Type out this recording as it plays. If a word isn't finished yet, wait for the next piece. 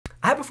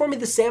I have before me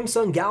the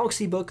Samsung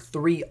Galaxy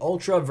Book3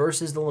 Ultra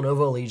versus the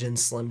Lenovo Legion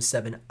Slim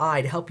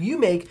 7i to help you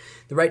make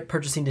the right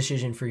purchasing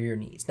decision for your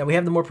needs. Now we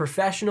have the more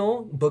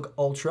professional Book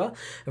Ultra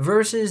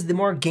versus the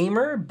more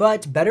gamer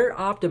but better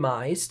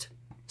optimized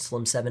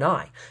Slim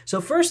 7i.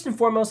 So first and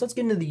foremost, let's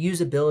get into the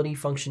usability,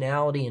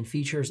 functionality, and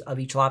features of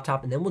each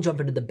laptop, and then we'll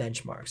jump into the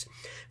benchmarks.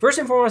 First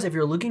and foremost, if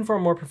you're looking for a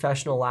more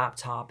professional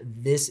laptop,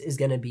 this is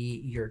going to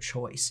be your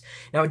choice.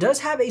 Now it does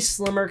have a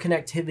slimmer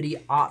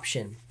connectivity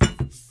option.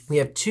 We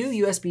have two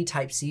USB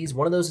Type-Cs.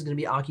 One of those is going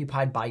to be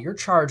occupied by your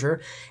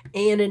charger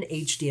and an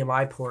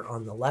HDMI port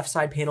on the left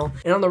side panel.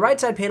 And on the right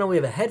side panel, we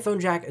have a headphone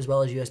jack as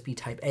well as USB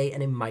Type-A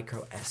and a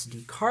micro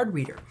SD card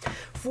reader.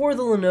 For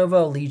the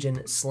Lenovo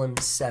Legion Slim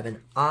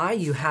 7i,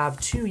 you have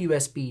two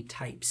USB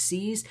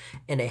Type-Cs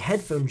and a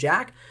headphone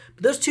jack.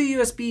 But those two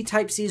USB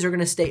Type-Cs are going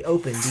to stay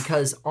open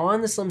because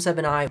on the Slim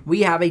 7i,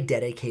 we have a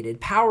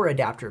dedicated power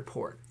adapter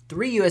port.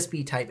 3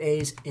 USB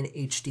Type-A's, an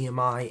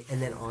HDMI, and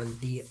then on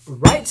the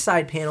right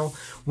side panel,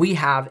 we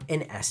have an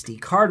SD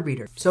card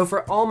reader. So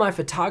for all my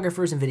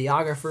photographers and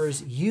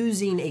videographers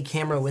using a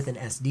camera with an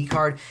SD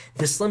card,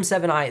 the Slim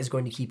 7i is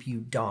going to keep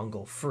you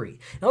dongle free.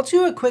 Now let's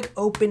do a quick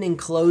open and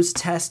close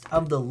test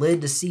of the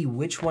lid to see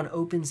which one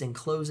opens and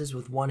closes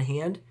with one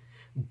hand.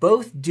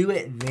 Both do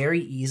it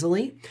very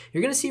easily.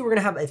 You're gonna see we're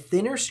gonna have a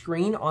thinner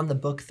screen on the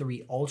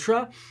Book3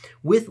 Ultra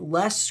with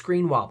less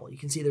screen wobble. You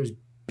can see there's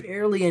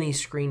barely any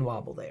screen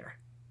wobble there.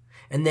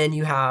 And then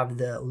you have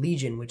the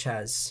Legion, which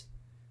has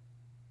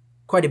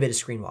quite a bit of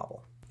screen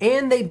wobble.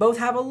 And they both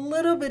have a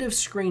little bit of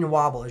screen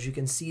wobble. As you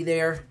can see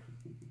there,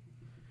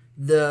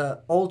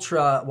 the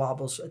Ultra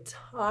wobbles a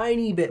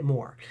tiny bit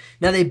more.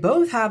 Now they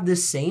both have the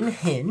same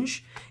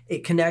hinge.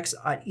 It connects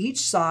on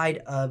each side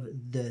of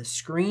the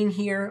screen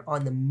here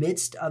on the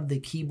midst of the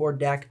keyboard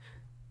deck.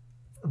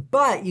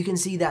 But you can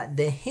see that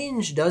the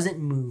hinge doesn't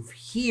move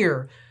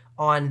here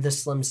on the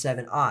Slim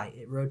 7i.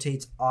 It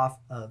rotates off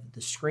of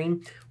the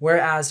screen,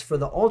 whereas for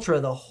the Ultra,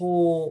 the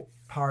whole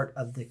part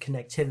of the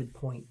connectivity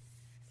point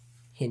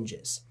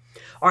hinges.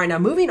 All right, now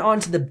moving on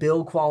to the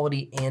build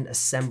quality and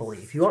assembly.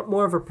 If you want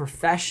more of a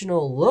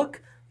professional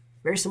look,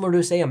 very similar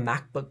to, say, a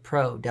MacBook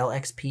Pro, Dell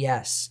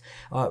XPS,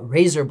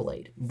 Razer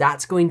Blade,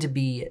 that's going to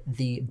be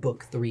the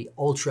Book3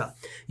 Ultra.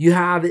 You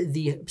have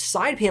the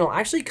side panel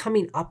actually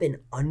coming up and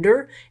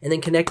under and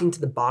then connecting to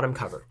the bottom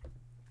cover.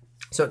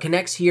 So it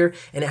connects here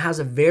and it has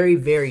a very,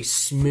 very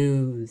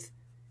smooth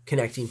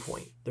connecting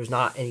point. There's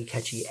not any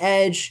catchy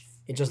edge.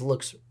 It just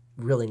looks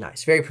really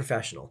nice, very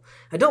professional.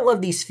 I don't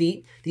love these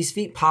feet. These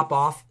feet pop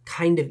off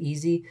kind of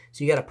easy,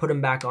 so you got to put them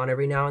back on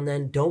every now and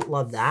then. Don't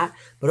love that,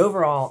 but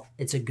overall,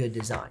 it's a good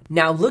design.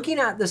 Now, looking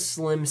at the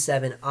Slim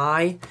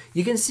 7i,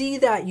 you can see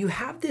that you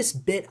have this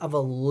bit of a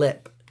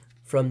lip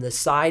from the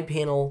side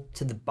panel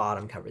to the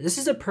bottom cover. This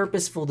is a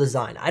purposeful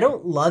design. I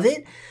don't love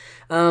it.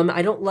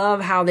 I don't love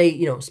how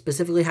they,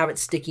 specifically have it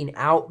sticking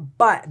out,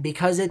 but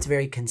because it's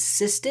very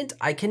consistent,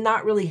 I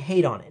cannot really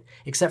hate on it,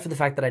 except for the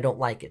fact that I don't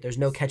like it. There's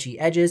no catchy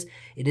edges.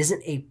 It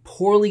isn't a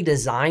poorly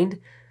designed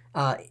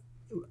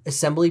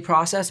assembly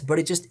process, but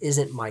it just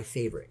isn't my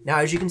favorite. Now,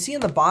 as you can see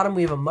on the bottom,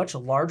 we have a much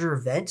larger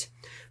vent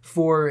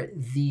for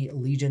the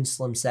Legion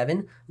Slim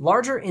 7,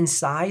 larger in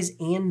size,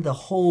 and the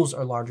holes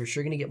are larger, so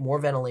you're gonna get more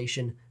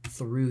ventilation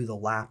through the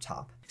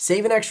laptop.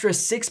 Save an extra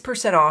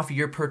 6% off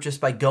your purchase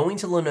by going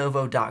to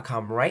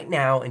Lenovo.com right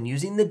now and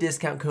using the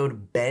discount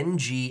code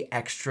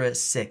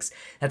BENGEXTRA6.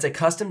 That's a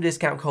custom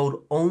discount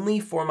code only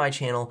for my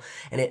channel,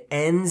 and it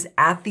ends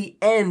at the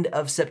end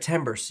of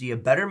September. So you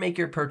better make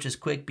your purchase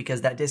quick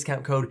because that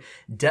discount code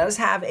does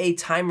have a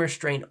time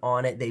restraint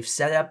on it. They've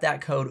set up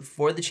that code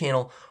for the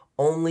channel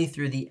only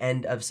through the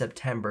end of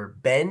September.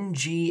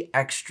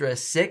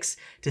 BENGEXTRA6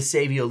 to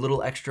save you a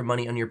little extra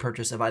money on your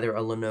purchase of either a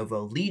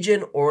Lenovo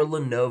Legion or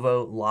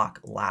Lenovo Lock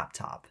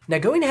laptop. Now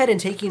going ahead and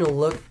taking a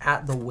look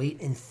at the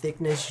weight and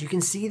thickness, you can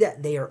see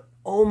that they are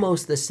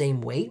almost the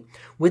same weight,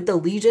 with the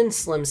Legion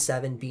Slim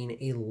 7 being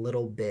a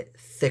little bit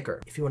thicker.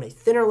 If you want a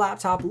thinner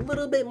laptop, a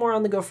little bit more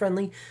on the go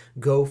friendly,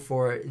 go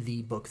for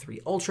the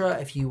Book3 Ultra.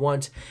 If you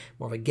want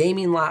more of a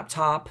gaming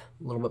laptop,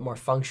 a little bit more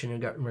function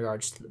in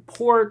regards to the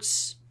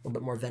ports, a little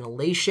bit more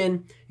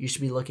ventilation, you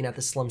should be looking at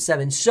the Slim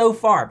 7 so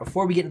far.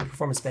 Before we get into the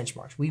performance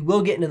benchmarks, we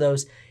will get into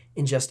those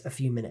in just a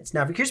few minutes.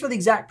 Now, if you're curious about the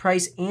exact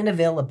price and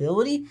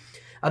availability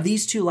of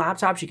these two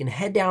laptops, you can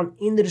head down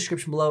in the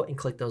description below and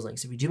click those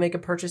links. If you do make a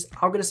purchase,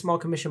 I'll get a small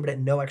commission, but at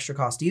no extra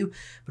cost to you.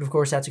 But of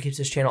course, that's what keeps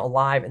this channel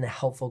alive and the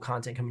helpful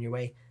content coming your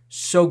way.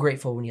 So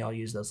grateful when y'all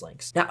use those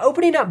links. Now,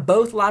 opening up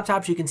both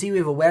laptops, you can see we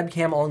have a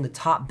webcam along the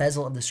top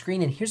bezel of the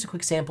screen, and here's a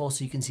quick sample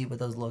so you can see what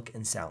those look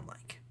and sound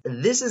like.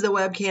 This is the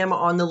webcam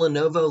on the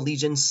Lenovo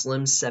Legion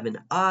Slim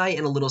 7i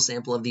and a little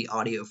sample of the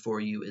audio for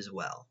you as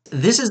well.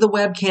 This is the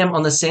webcam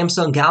on the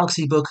Samsung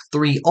Galaxy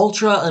Book3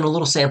 Ultra and a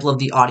little sample of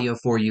the audio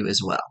for you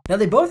as well. Now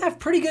they both have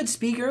pretty good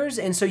speakers,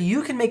 and so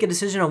you can make a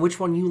decision on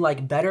which one you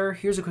like better.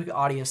 Here's a quick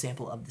audio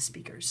sample of the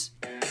speakers.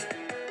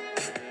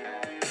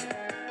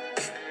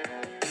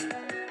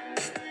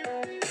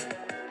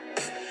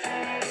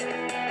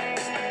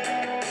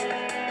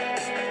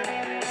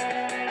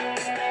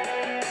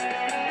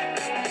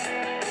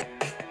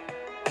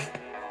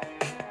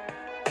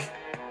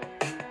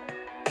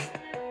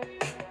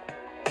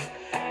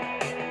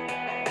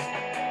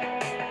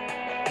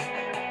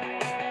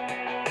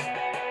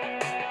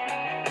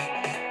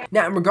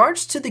 Now, in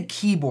regards to the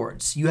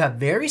keyboards, you have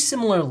very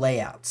similar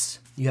layouts.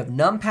 You have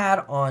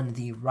numpad on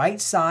the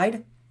right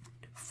side,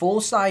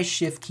 full-size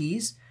shift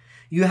keys.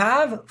 You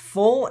have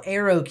full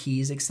arrow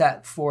keys,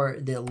 except for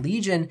the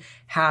Legion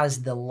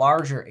has the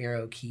larger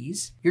arrow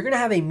keys. You're gonna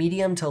have a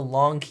medium to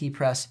long key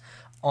press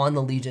on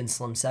the Legion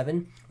Slim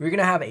 7. You're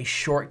gonna have a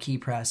short key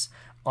press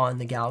on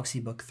the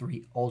Galaxy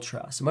Book3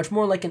 Ultra. So much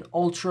more like an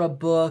Ultra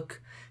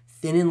book,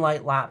 thin and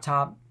light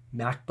laptop,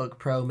 MacBook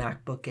Pro,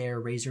 MacBook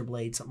Air, Razer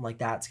Blade, something like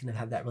that. It's gonna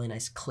have that really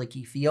nice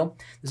clicky feel.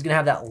 It's gonna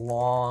have that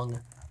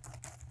long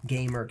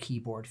gamer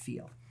keyboard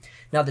feel.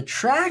 Now the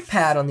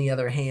trackpad, on the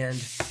other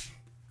hand,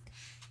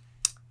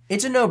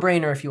 it's a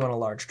no-brainer if you want a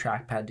large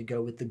trackpad to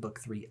go with the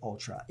Book3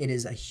 Ultra. It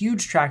is a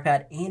huge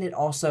trackpad, and it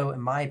also,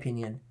 in my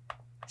opinion,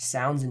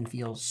 sounds and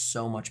feels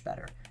so much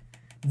better.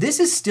 This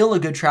is still a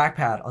good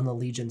trackpad on the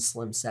Legion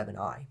Slim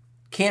 7i.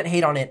 Can't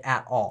hate on it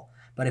at all.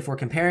 But if we're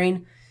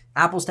comparing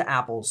apples to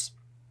apples,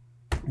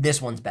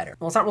 this one's better.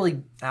 Well, it's not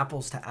really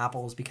apples to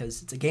apples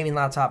because it's a gaming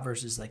laptop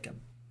versus like a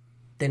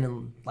thin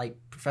and light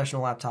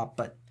professional laptop,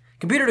 but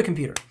computer to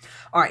computer.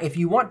 All right, if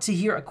you want to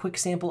hear a quick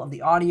sample of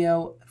the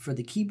audio for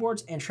the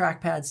keyboards and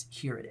trackpads,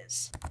 here it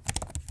is.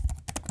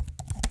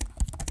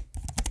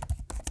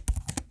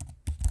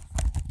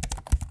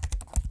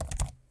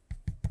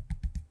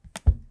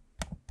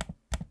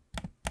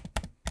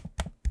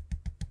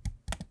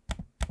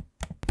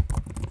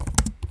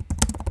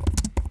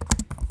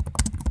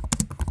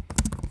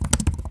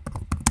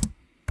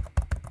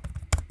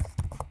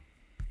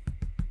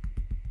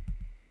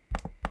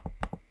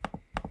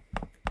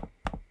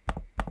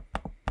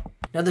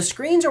 Now the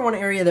screens are one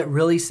area that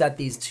really set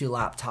these two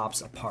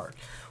laptops apart.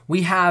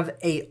 We have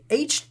a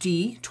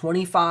HD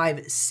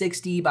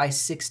 2560 by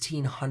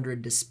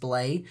 1600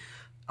 display,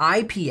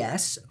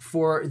 IPS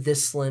for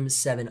this Slim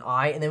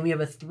 7i, and then we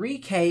have a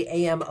 3K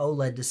AM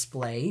OLED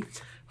display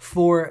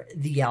for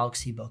the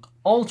Galaxy Book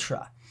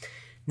Ultra.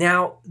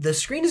 Now, the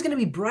screen is going to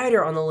be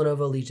brighter on the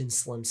Lenovo Legion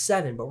Slim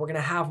 7, but we're going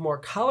to have more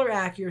color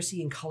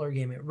accuracy and color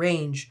gamut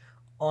range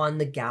on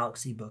the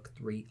Galaxy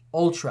Book3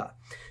 Ultra.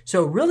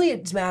 So really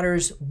it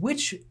matters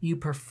which you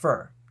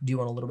prefer. Do you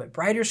want a little bit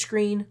brighter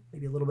screen,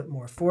 maybe a little bit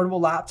more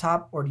affordable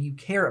laptop, or do you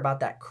care about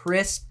that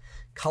crisp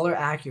color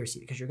accuracy?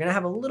 Because you're gonna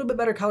have a little bit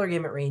better color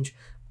gamut range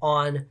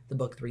on the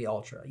Book3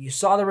 Ultra. You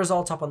saw the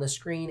results up on the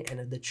screen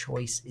and the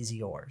choice is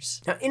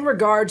yours. Now in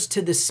regards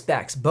to the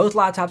specs, both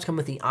laptops come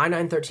with the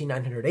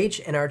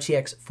i9-13900H and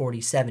RTX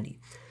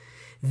 4070.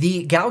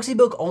 The Galaxy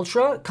Book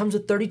Ultra comes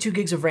with 32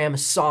 gigs of RAM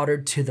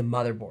soldered to the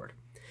motherboard.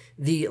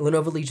 The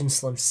Lenovo Legion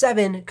Slim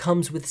 7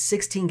 comes with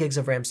 16 gigs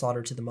of RAM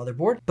soldered to the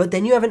motherboard, but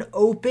then you have an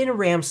open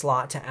RAM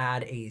slot to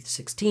add a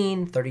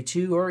 16,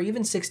 32, or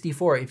even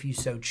 64 if you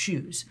so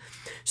choose.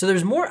 So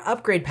there's more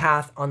upgrade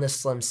path on the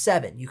Slim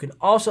 7. You can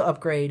also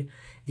upgrade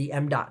the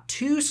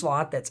M.2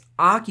 slot that's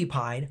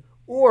occupied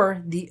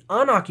or the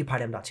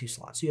unoccupied M.2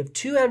 slot. So you have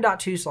two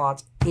M.2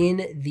 slots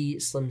in the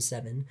Slim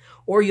 7,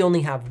 or you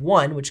only have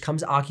one, which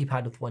comes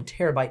occupied with 1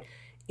 terabyte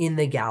in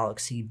the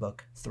Galaxy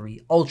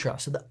Book3 Ultra.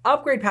 So the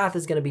upgrade path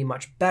is going to be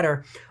much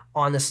better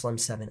on the Slim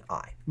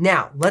 7i.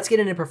 Now, let's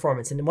get into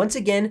performance. And once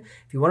again,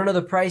 if you want to know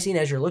the pricing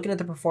as you're looking at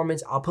the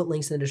performance, I'll put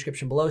links in the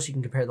description below so you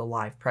can compare the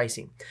live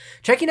pricing.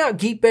 Checking out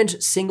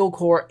Geekbench single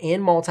core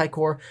and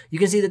multi-core, you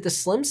can see that the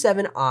Slim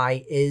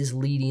 7i is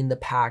leading the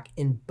pack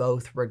in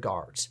both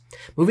regards.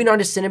 Moving on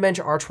to Cinebench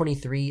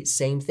R23,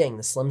 same thing.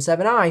 The Slim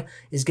 7i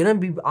is going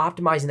to be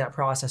optimizing that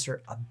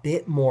processor a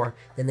bit more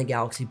than the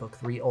Galaxy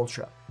Book3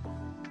 Ultra.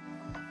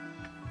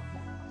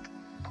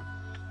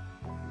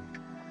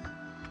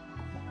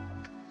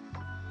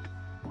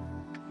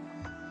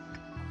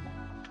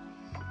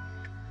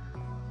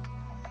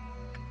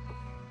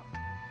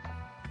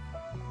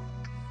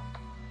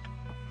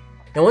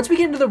 Now, once we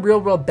get into the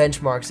real-world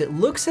benchmarks, it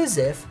looks as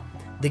if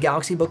the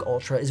Galaxy Book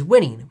Ultra is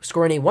winning,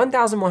 scoring a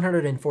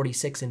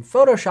 1,146 in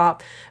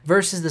Photoshop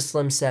versus the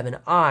Slim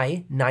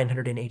 7i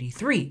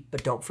 983.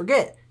 But don't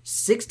forget,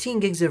 16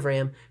 gigs of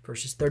RAM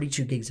versus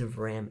 32 gigs of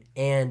RAM,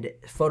 and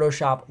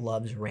Photoshop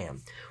loves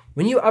RAM.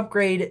 When you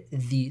upgrade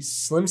the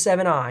Slim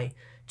 7i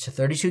to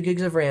 32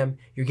 gigs of RAM,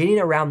 you're getting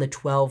around the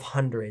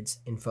 1200s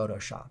in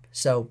Photoshop.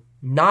 So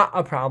not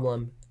a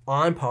problem,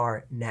 on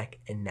par, neck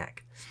and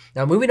neck.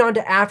 Now moving on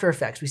to After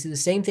Effects, we see the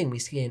same thing. We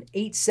see an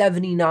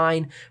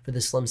 879 for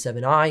the Slim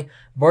 7i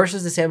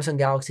versus the Samsung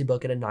Galaxy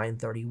Book at a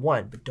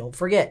 931. But don't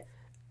forget,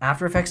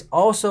 After Effects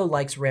also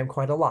likes RAM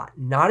quite a lot.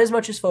 Not as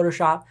much as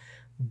Photoshop,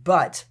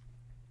 but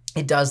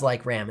it does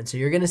like RAM. And so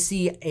you're gonna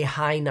see a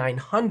high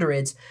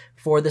 900s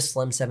for the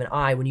Slim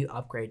 7i when you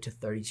upgrade to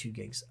 32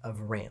 gigs of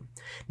RAM.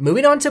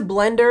 Moving on to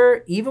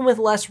Blender, even with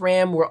less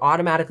RAM, we're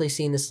automatically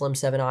seeing the Slim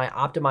 7i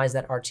optimize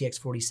that RTX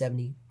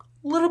 4070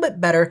 a little bit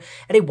better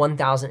at a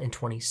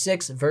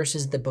 1026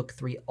 versus the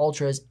Book3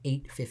 Ultra's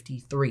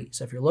 853.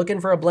 So if you're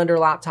looking for a Blender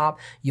laptop,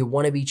 you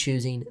want to be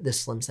choosing the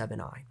Slim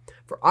 7i.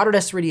 For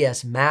Autodesk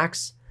 3ds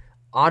Max,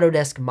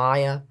 Autodesk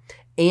Maya,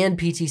 and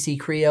PTC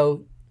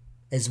Creo,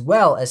 as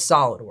well as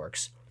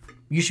SolidWorks,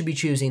 you should be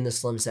choosing the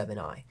Slim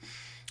 7i.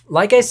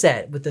 Like I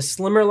said, with the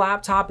slimmer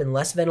laptop and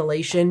less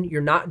ventilation,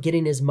 you're not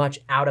getting as much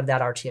out of that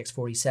RTX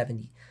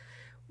 4070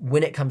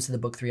 when it comes to the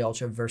Book 3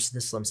 Ultra versus the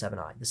Slim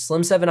 7i. The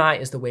Slim 7i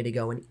is the way to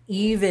go, and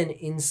even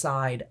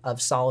inside of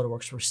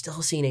SolidWorks, we're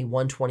still seeing a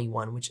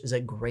 121, which is a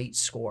great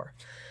score.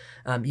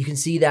 You can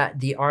see that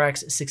the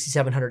RX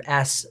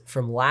 6700S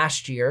from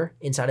last year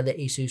inside of the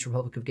Asus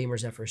Republic of Gamers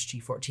Zephyrus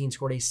G14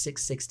 scored a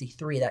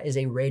 663. That is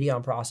a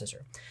Radeon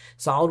processor.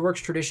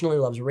 SolidWorks traditionally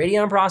loves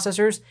Radeon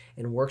processors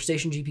and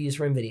workstation GPUs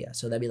for NVIDIA.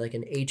 So that'd be like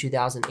an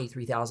A2000,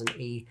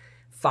 A3000,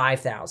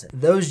 A5000.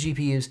 Those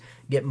GPUs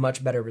get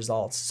much better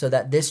results. So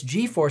that this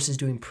GeForce is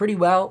doing pretty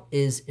well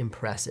is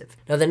impressive.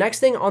 Now the next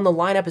thing on the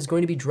lineup is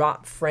going to be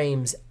drop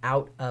frames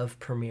out of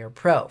Premiere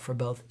Pro for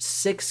both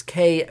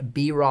 6K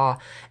BRAW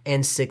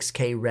and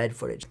 6K red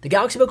footage. The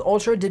Galaxy Book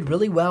Ultra did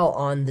really well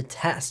on the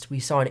test. We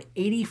saw an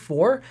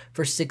 84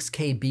 for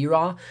 6K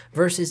BRAW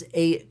versus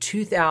a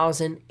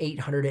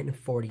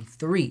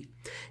 2,843.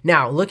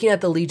 Now, looking at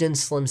the Legion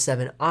Slim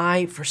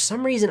 7i, for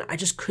some reason, I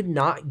just could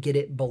not get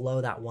it below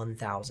that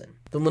 1,000.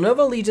 The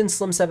Lenovo Legion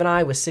Slim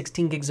 7i with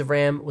 16 gigs of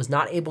RAM was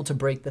not able to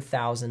break the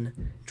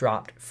 1,000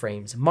 dropped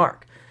frames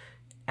mark.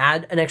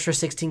 Add an extra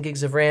 16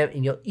 gigs of RAM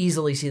and you'll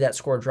easily see that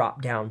score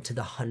drop down to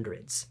the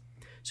hundreds.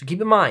 So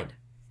keep in mind,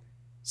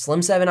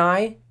 Slim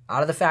 7i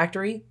out of the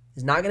factory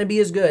is not going to be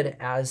as good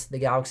as the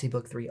Galaxy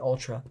Book 3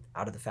 Ultra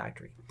out of the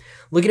factory.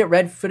 Looking at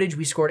red footage,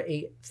 we scored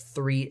a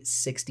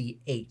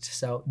 368.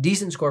 So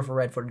decent score for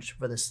red footage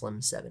for the Slim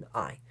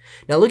 7i.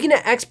 Now looking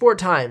at export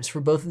times for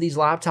both of these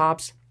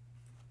laptops,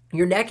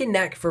 you're neck and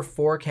neck for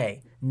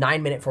 4K,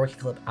 9-minute 4K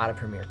clip out of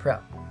Premiere Pro.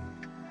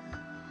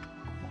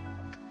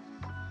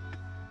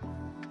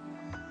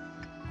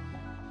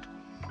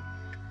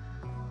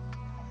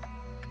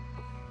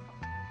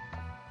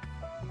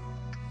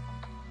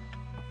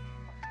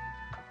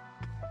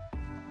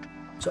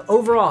 So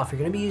overall, if you're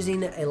going to be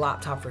using a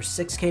laptop for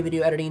 6K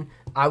video editing,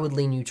 I would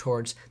lean you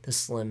towards the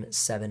Slim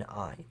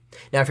 7i.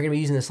 Now, if you're going to be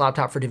using this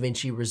laptop for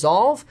DaVinci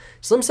Resolve,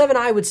 Slim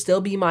 7i would still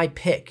be my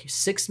pick.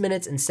 6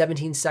 minutes and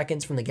 17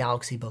 seconds from the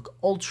Galaxy Book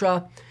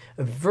Ultra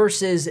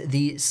versus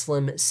the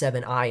Slim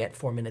 7i at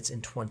 4 minutes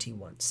and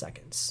 21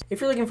 seconds. If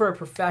you're looking for a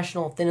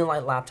professional thin and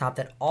light laptop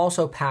that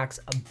also packs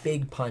a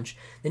big punch,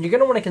 then you're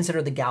going to want to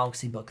consider the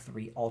Galaxy Book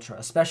 3 Ultra,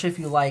 especially if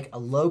you like a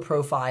low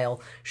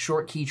profile,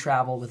 short key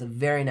travel with a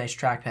very nice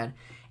trackpad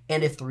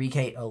and a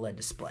 3K OLED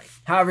display.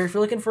 However, if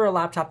you're looking for a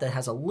laptop that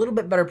has a little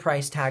bit better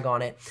price tag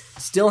on it,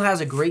 still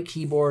has a great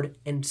keyboard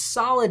and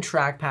solid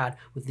trackpad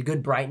with the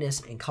good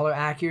brightness and color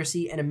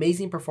accuracy and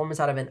amazing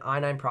performance out of an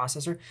i9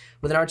 processor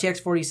with an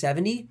RTX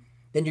 4070,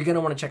 then you're going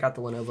to want to check out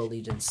the Lenovo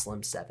Legion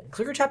Slim 7.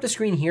 Click or tap the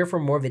screen here for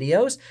more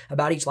videos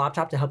about each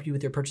laptop to help you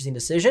with your purchasing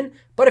decision.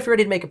 But if you're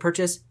ready to make a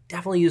purchase,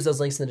 definitely use those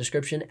links in the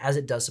description as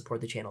it does support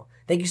the channel.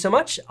 Thank you so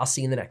much. I'll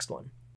see you in the next one.